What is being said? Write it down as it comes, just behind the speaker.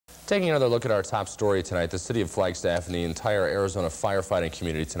Taking another look at our top story tonight, the city of Flagstaff and the entire Arizona firefighting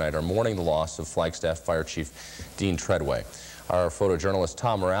community tonight are mourning the loss of Flagstaff Fire Chief Dean Treadway. Our photojournalist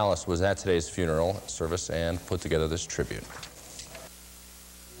Tom Morales was at today's funeral service and put together this tribute.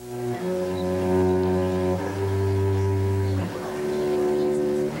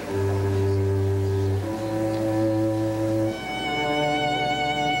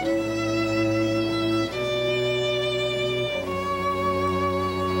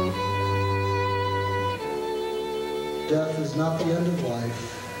 Death is not the end of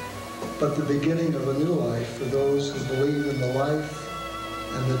life, but the beginning of a new life for those who believe in the life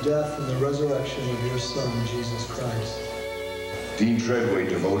and the death and the resurrection of your Son, Jesus Christ. Dean Treadway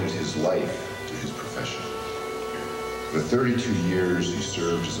devoted his life to his profession. For 32 years he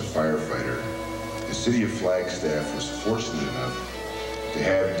served as a firefighter. The city of Flagstaff was fortunate enough to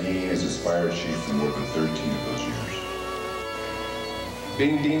have Dean as its fire chief for more than 13 of those years.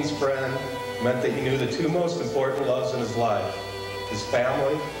 Being Dean's friend meant that he knew the two most important loves in his life, his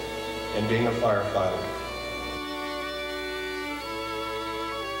family and being a firefighter.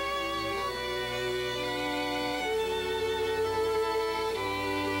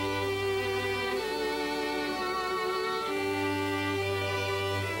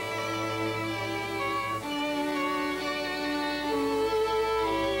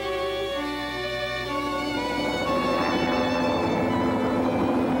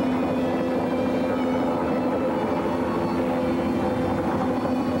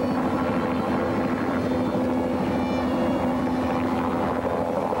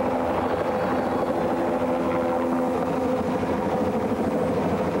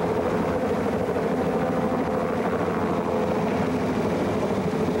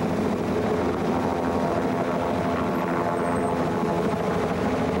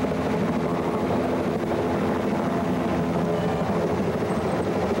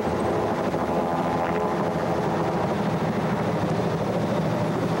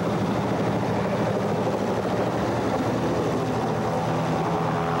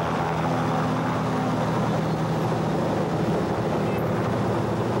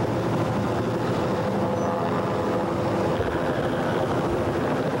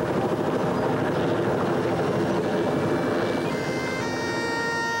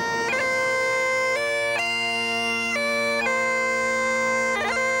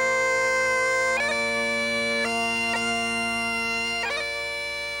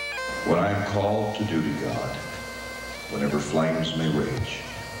 When I am called to duty, God, whenever flames may rage,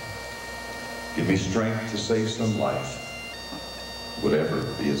 give me strength to save some life, whatever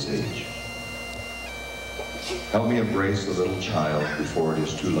be its age. Help me embrace a little child before it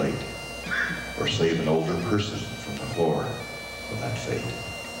is too late, or save an older person from the horror of that fate.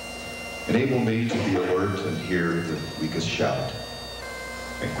 Enable me to be alert and hear the weakest shout,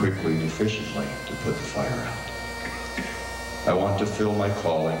 and quickly and efficiently to put the fire out. I want to fill my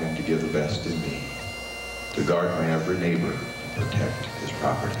calling and to give the best in me, to guard my every neighbor and protect his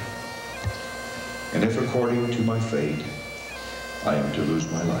property. And if according to my fate, I am to lose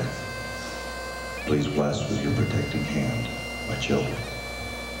my life, please bless with your protecting hand my children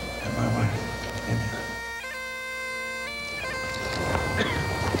and my wife. Amen.